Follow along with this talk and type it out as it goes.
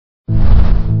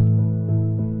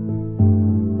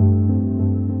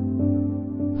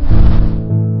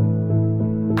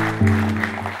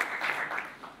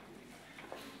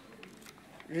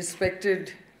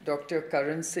Respected Dr.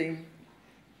 Karan Singh,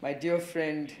 my dear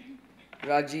friend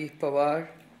Raji Pawar,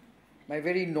 my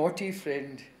very naughty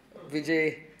friend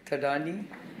Vijay Thadani,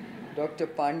 Dr.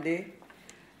 Pandey,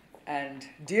 and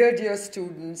dear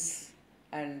students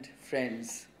and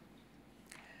friends.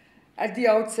 At the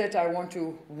outset, I want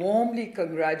to warmly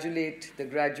congratulate the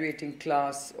graduating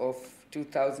class of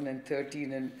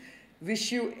 2013 and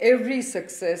wish you every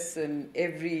success and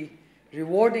every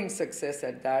rewarding success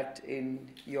at that in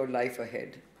your life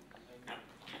ahead.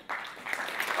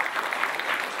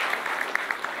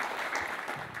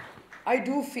 I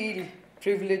do feel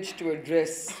privileged to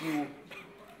address you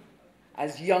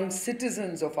as young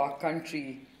citizens of our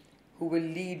country who will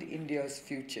lead India's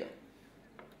future.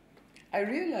 I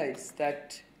realize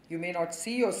that you may not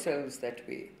see yourselves that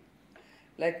way.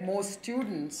 Like most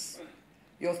students,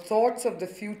 your thoughts of the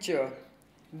future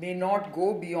may not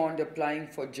go beyond applying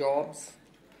for jobs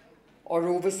or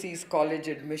overseas college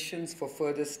admissions for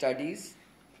further studies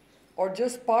or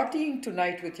just partying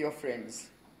tonight with your friends.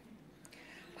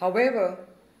 However,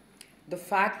 the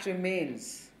fact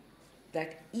remains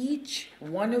that each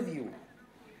one of you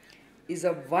is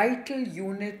a vital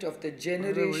unit of the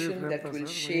generation that will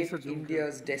shape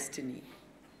India's destiny.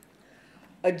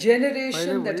 A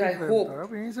generation that I hope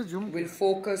will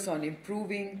focus on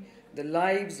improving the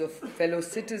lives of fellow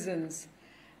citizens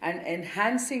and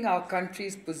enhancing our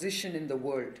country's position in the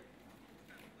world.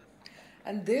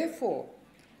 And therefore,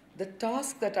 the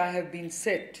task that I have been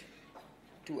set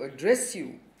to address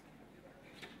you,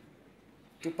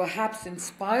 to perhaps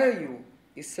inspire you,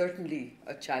 is certainly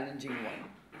a challenging one.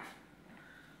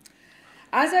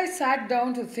 As I sat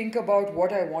down to think about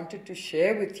what I wanted to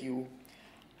share with you,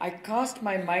 I cast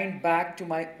my mind back to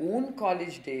my own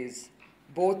college days,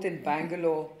 both in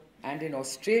Bangalore and in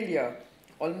Australia,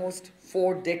 almost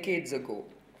 4 decades ago.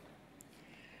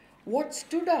 What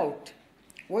stood out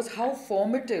was how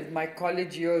formative my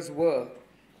college years were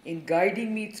in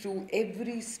guiding me through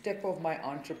every step of my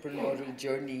entrepreneurial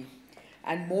journey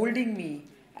and molding me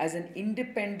as an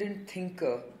independent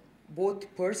thinker, both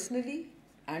personally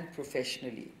and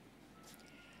professionally.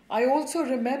 I also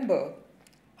remember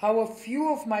how a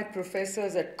few of my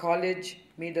professors at college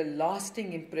made a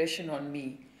lasting impression on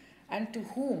me and to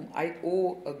whom I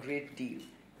owe a great deal.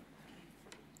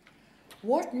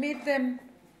 What made them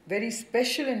very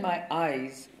special in my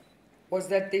eyes was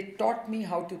that they taught me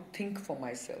how to think for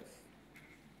myself,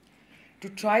 to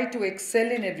try to excel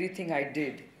in everything I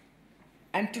did,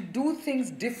 and to do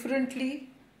things differently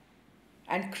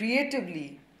and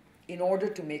creatively in order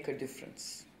to make a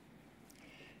difference.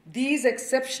 These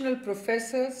exceptional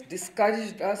professors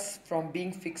discouraged us from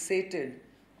being fixated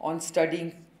on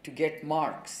studying to get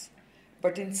marks,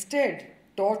 but instead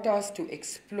taught us to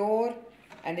explore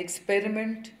and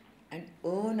experiment and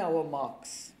earn our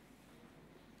marks.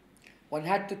 One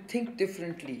had to think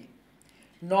differently,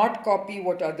 not copy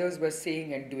what others were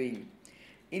saying and doing.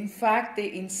 In fact, they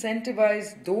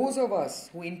incentivized those of us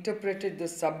who interpreted the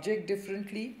subject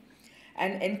differently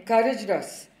and encouraged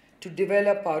us to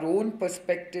develop our own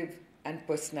perspective and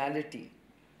personality.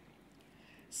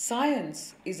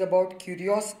 Science is about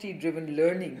curiosity-driven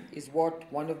learning, is what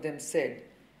one of them said,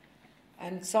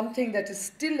 and something that is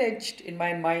still etched in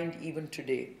my mind even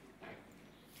today.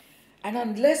 And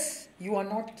unless you are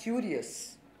not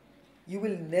curious, you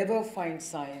will never find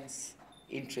science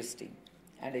interesting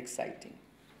and exciting.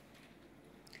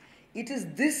 It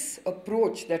is this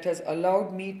approach that has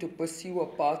allowed me to pursue a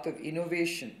path of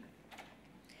innovation.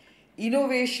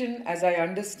 Innovation, as I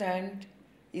understand,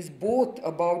 is both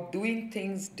about doing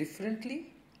things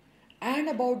differently and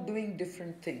about doing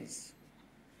different things.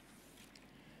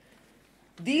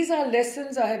 These are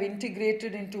lessons I have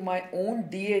integrated into my own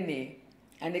DNA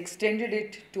and extended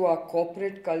it to our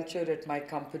corporate culture at my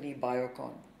company,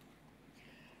 Biocon.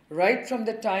 Right from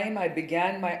the time I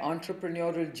began my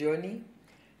entrepreneurial journey,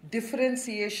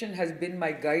 differentiation has been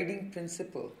my guiding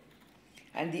principle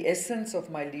and the essence of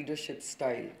my leadership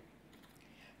style.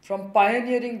 From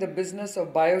pioneering the business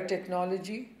of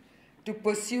biotechnology to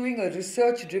pursuing a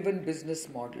research-driven business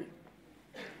model.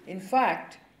 In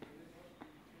fact,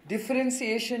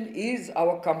 differentiation is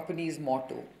our company's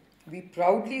motto. We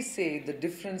proudly say the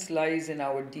difference lies in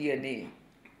our DNA.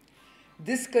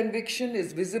 This conviction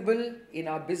is visible in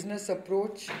our business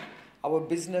approach, our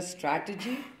business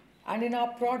strategy, and in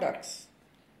our products.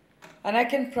 And I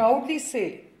can proudly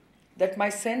say that my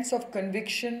sense of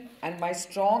conviction and my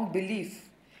strong belief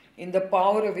in the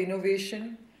power of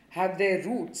innovation have their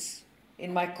roots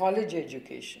in my college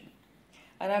education.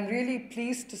 And I'm really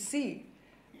pleased to see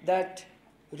that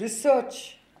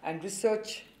research and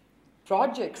research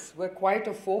projects were quite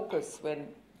a focus when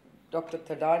Dr.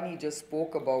 Thadani just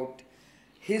spoke about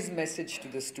his message to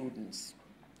the students.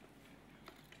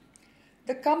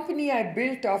 The company I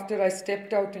built after I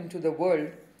stepped out into the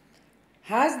world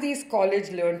has these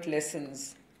college-learned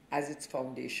lessons as its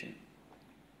foundation.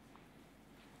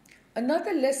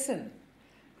 Another lesson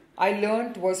I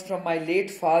learned was from my late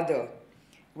father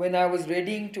when I was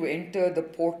readying to enter the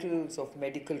portals of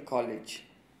medical college.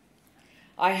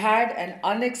 I had an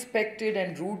unexpected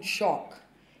and rude shock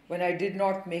when I did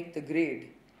not make the grade,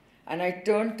 and I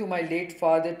turned to my late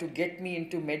father to get me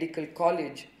into medical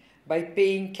college by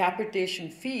paying capitation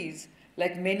fees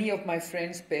like many of my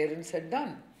friends' parents had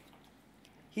done.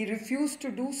 He refused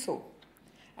to do so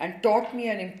and taught me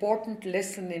an important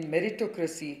lesson in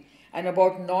meritocracy and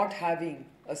about not having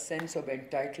a sense of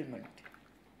entitlement.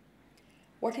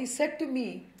 What he said to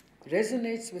me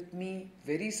resonates with me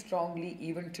very strongly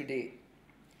even today.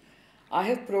 I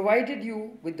have provided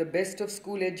you with the best of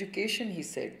school education, he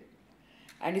said,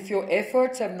 and if your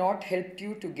efforts have not helped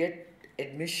you to get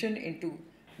admission into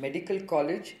medical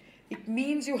college, it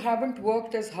means you haven't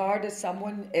worked as hard as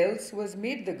someone else who has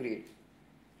made the grade.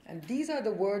 And these are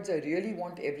the words I really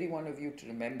want every one of you to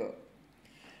remember.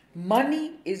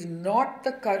 Money is not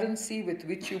the currency with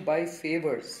which you buy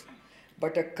favors,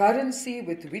 but a currency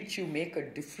with which you make a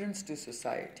difference to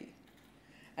society.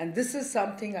 And this is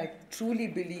something I truly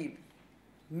believe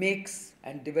makes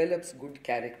and develops good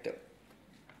character.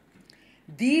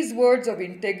 These words of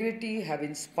integrity have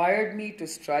inspired me to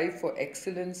strive for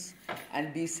excellence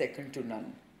and be second to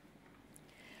none.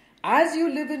 As you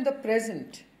live in the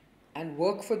present and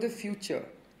work for the future,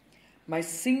 my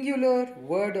singular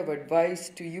word of advice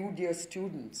to you, dear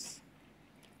students,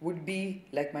 would be,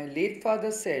 like my late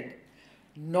father said,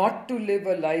 not to live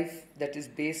a life that is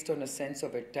based on a sense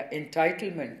of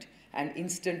entitlement and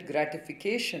instant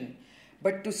gratification,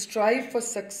 but to strive for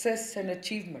success and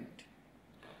achievement.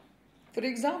 For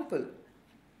example,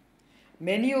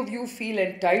 many of you feel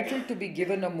entitled to be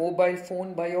given a mobile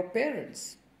phone by your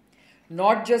parents.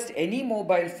 Not just any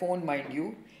mobile phone, mind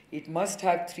you. It must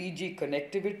have 3G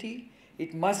connectivity.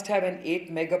 It must have an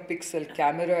 8-megapixel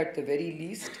camera at the very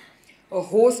least, a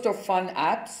host of fun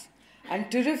apps, and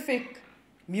terrific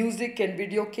music and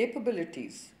video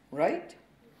capabilities, right?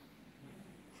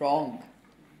 Wrong.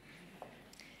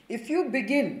 If you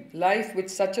begin life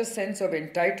with such a sense of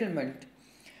entitlement,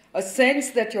 a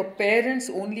sense that your parents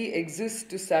only exist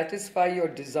to satisfy your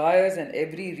desires and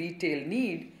every retail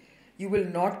need, you will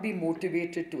not be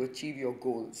motivated to achieve your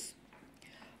goals.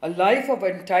 A life of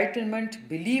entitlement,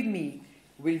 believe me,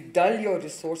 will dull your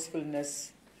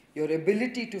resourcefulness, your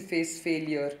ability to face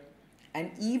failure,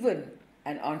 and even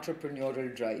an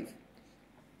entrepreneurial drive.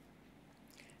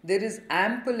 There is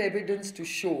ample evidence to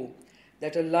show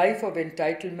that a life of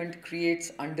entitlement creates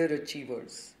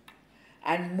underachievers.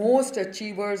 And most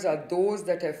achievers are those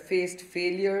that have faced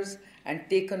failures and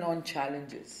taken on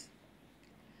challenges.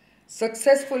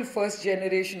 Successful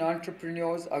first-generation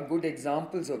entrepreneurs are good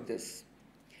examples of this.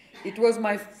 It was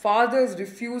my father's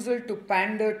refusal to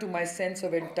pander to my sense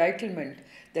of entitlement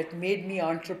that made me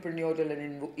entrepreneurial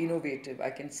and innovative.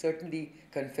 I can certainly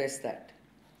confess that.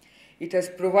 It has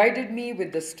provided me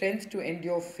with the strength to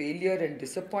endure failure and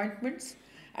disappointments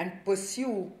and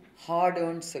pursue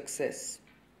hard-earned success.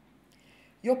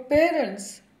 Your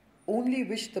parents only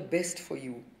wish the best for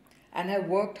you and have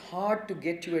worked hard to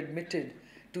get you admitted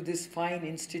to this fine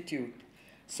institute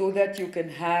so that you can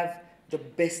have the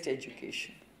best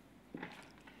education.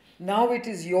 Now it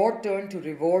is your turn to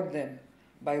reward them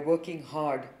by working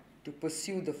hard to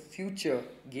pursue the future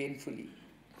gainfully.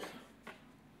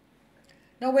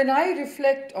 Now, when I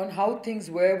reflect on how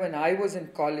things were when I was in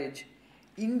college,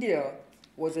 India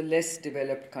was a less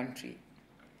developed country.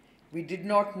 We did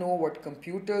not know what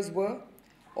computers were,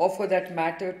 or for that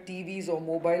matter, TVs or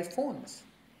mobile phones.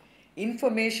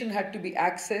 Information had to be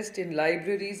accessed in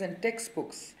libraries and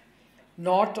textbooks,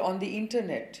 not on the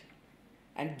internet.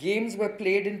 And games were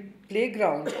played in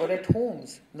playgrounds or at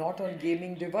homes, not on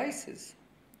gaming devices.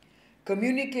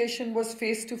 Communication was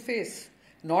face-to-face,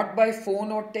 not by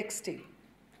phone or texting.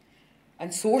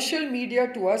 And social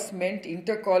media to us meant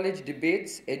inter-college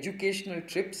debates, educational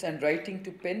trips, and writing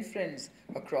to pen friends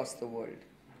across the world.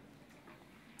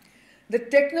 The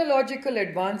technological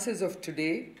advances of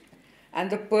today and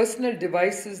the personal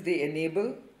devices they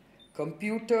enable,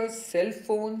 computers, cell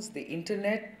phones, the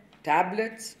internet,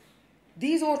 tablets,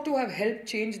 these ought to have helped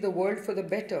change the world for the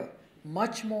better,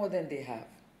 much more than they have,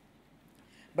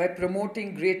 by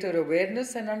promoting greater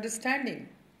awareness and understanding.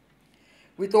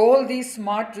 With all these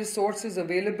smart resources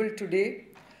available today,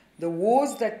 the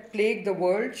woes that plague the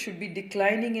world should be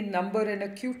declining in number and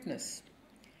acuteness.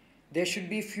 There should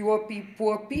be fewer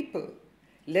poor people,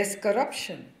 less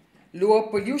corruption, lower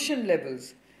pollution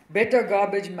levels, better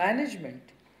garbage management,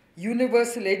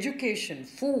 universal education,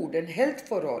 food and health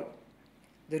for all.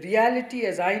 The reality,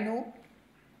 as I know,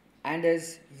 and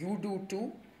as you do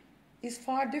too, is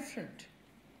far different.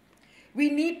 We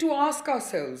need to ask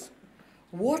ourselves,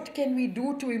 what can we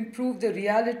do to improve the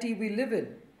reality we live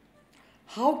in?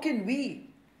 How can we,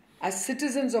 as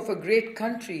citizens of a great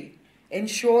country,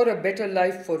 ensure a better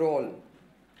life for all?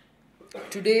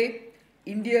 Today,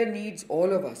 India needs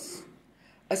all of us,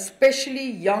 especially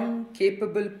young,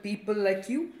 capable people like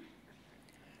you,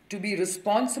 to be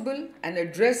responsible and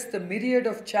address the myriad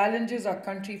of challenges our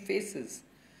country faces: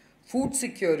 food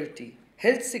security,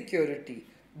 health security,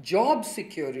 job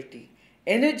security,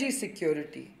 energy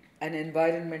security, and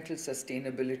environmental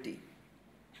sustainability.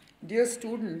 Dear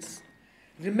students,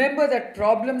 remember that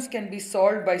problems can be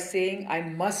solved by saying, I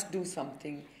must do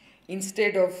something,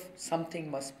 instead of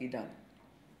something must be done.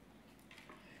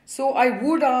 So I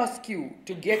would ask you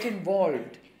to get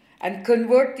involved and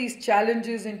convert these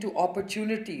challenges into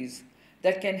opportunities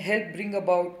that can help bring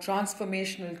about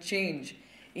transformational change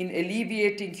in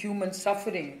alleviating human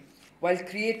suffering while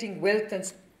creating wealth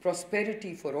and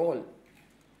prosperity for all.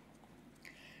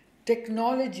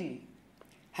 Technology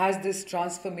has this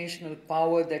transformational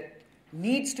power that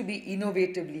needs to be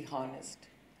innovatively harnessed.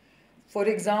 For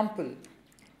example,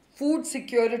 food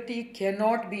security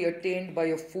cannot be attained by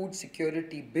a food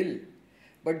security bill,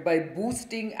 but by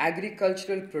boosting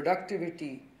agricultural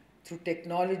productivity through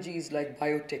technologies like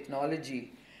biotechnology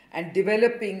and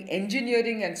developing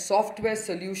engineering and software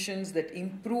solutions that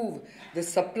improve the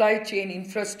supply chain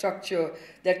infrastructure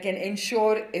that can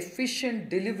ensure efficient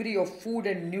delivery of food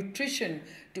and nutrition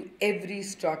to every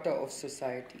strata of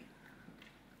society.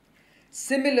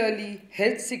 Similarly,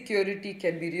 health security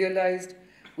can be realized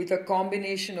with a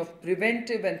combination of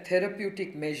preventive and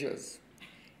therapeutic measures.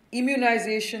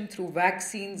 Immunization through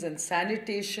vaccines and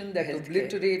sanitation that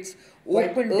obliterates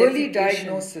open early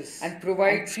diagnosis and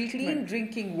provides clean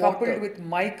drinking water, coupled with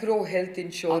micro health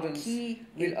insurance,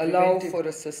 will allow for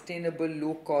a sustainable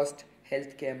low-cost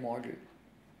healthcare model.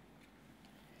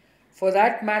 For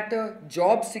that matter,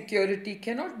 job security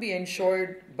cannot be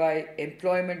ensured by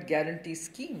employment guarantee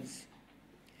schemes,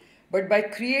 but by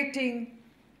creating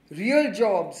real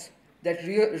jobs that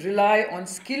rely on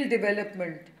skill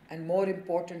development and, more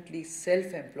importantly,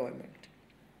 self-employment.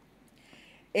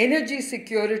 Energy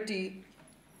security,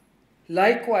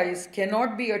 likewise,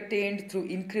 cannot be attained through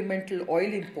incremental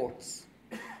oil imports,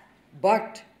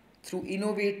 but through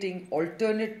innovating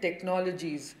alternate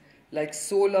technologies like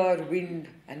solar, wind,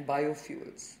 and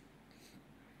biofuels.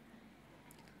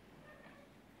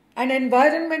 And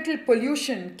environmental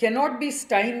pollution cannot be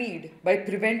stymied by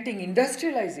preventing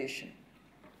industrialization,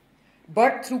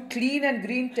 but through clean and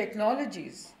green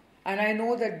technologies. And I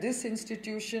know that this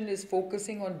institution is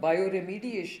focusing on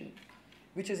bioremediation,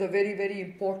 which is a very, very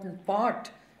important part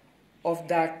of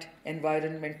that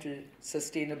environmental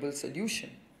sustainable solution.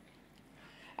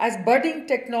 As budding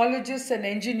technologists and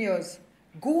engineers,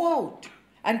 go out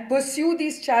and pursue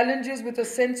these challenges with a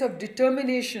sense of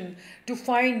determination to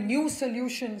find new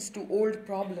solutions to old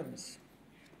problems.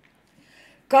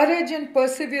 Courage and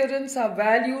perseverance are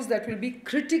values that will be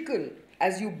critical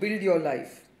as you build your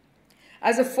life.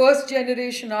 As a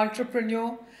first-generation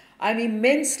entrepreneur, I'm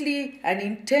immensely and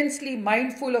intensely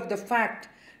mindful of the fact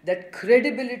that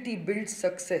credibility builds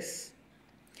success.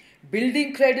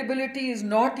 Building credibility is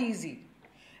not easy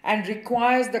and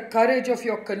requires the courage of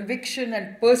your conviction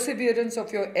and perseverance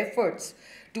of your efforts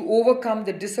to overcome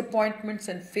the disappointments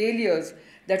and failures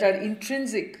that are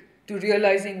intrinsic to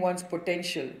realizing one's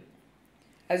potential.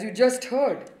 As you just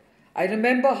heard, I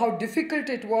remember how difficult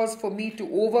it was for me to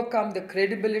overcome the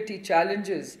credibility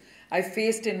challenges I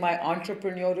faced in my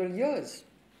entrepreneurial years.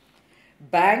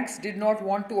 Banks did not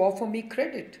want to offer me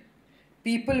credit.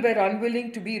 People were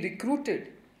unwilling to be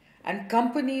recruited, and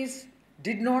companies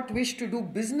did not wish to do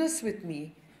business with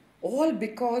me, all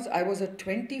because I was a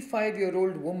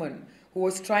 25-year-old woman who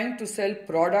was trying to sell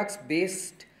products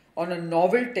based on a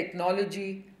novel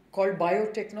technology called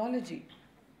biotechnology.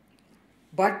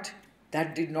 But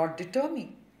that did not deter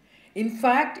me. In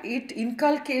fact, it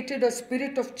inculcated a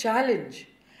spirit of challenge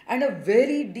and a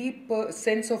very deep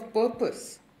sense of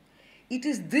purpose. It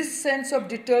is this sense of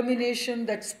determination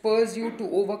that spurs you to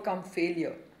overcome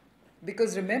failure.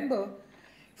 Because remember,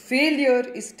 failure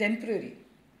is temporary,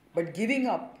 but giving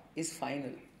up is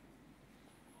final.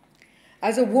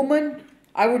 As a woman,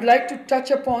 I would like to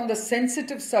touch upon the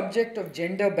sensitive subject of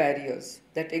gender barriers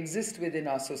that exist within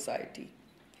our society.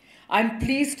 I'm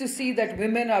pleased to see that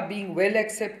women are being well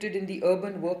accepted in the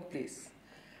urban workplace.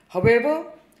 However,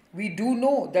 We do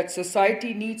know that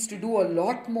society needs to do a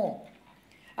lot more.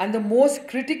 And the most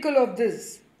critical of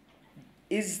this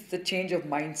is the change of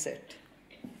mindset.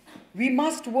 We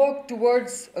must work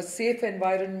towards a safe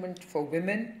environment for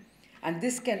women, and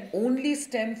this can only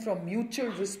stem from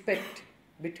mutual respect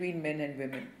between men and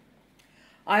women.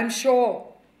 I'm sure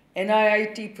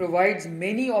NIIT provides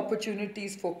many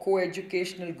opportunities for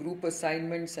co-educational group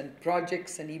assignments and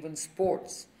projects and even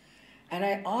sports. And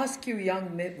I ask you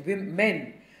young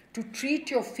men to treat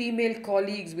your female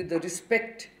colleagues with the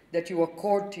respect that you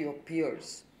accord to your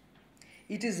peers.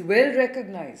 It is well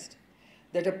recognized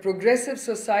that a progressive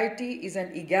society is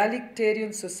an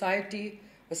egalitarian society,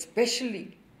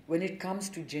 especially when it comes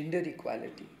to gender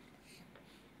equality.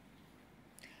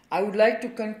 I would like to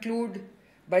conclude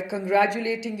by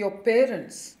congratulating your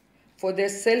parents for their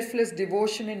selfless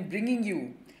devotion in bringing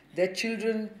you, their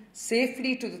children,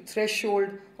 safely to the threshold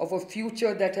of a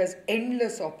future that has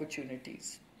endless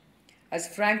opportunities.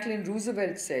 As Franklin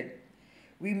Roosevelt said,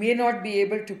 we may not be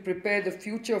able to prepare the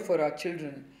future for our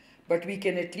children, but we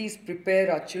can at least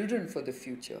prepare our children for the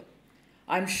future.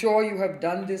 I'm sure you have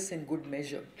done this in good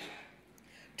measure.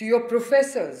 To your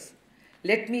professors,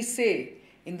 let me say,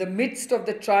 in the midst of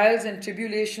the trials and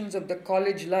tribulations of the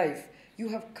college life, you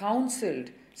have counseled,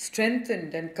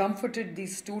 strengthened, and comforted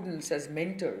these students as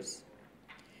mentors.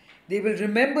 They will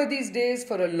remember these days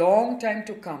for a long time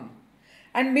to come,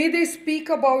 and may they speak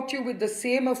about you with the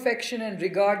same affection and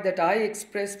regard that I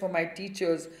express for my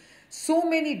teachers so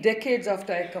many decades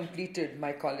after I completed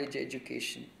my college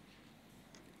education.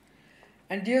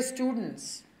 And dear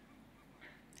students,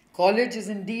 college is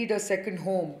indeed a second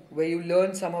home where you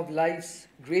learn some of life's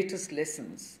greatest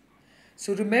lessons.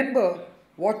 So remember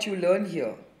what you learn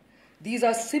here. These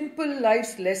are simple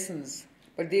life's lessons,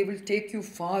 but they will take you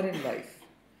far in life.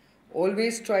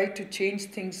 Always try to change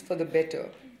things for the better.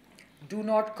 Do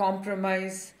not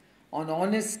compromise on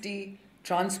honesty,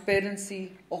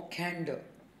 transparency, or candor.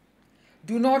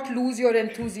 Do not lose your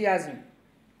enthusiasm.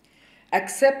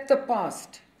 Accept the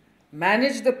past,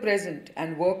 manage the present,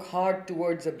 and work hard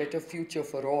towards a better future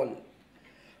for all.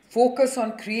 Focus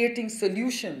on creating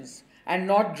solutions and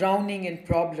not drowning in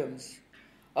problems.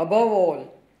 Above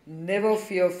all, never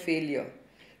fear failure.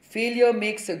 Failure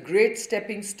makes a great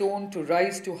stepping stone to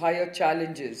rise to higher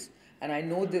challenges, and I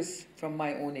know this from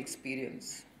my own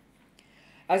experience.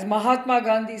 As Mahatma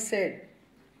Gandhi said,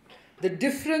 the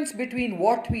difference between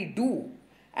what we do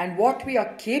and what we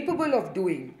are capable of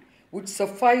doing would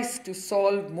suffice to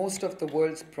solve most of the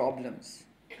world's problems.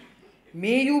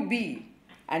 May you be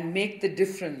and make the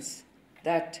difference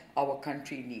that our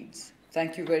country needs.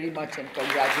 Thank you very much and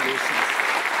congratulations.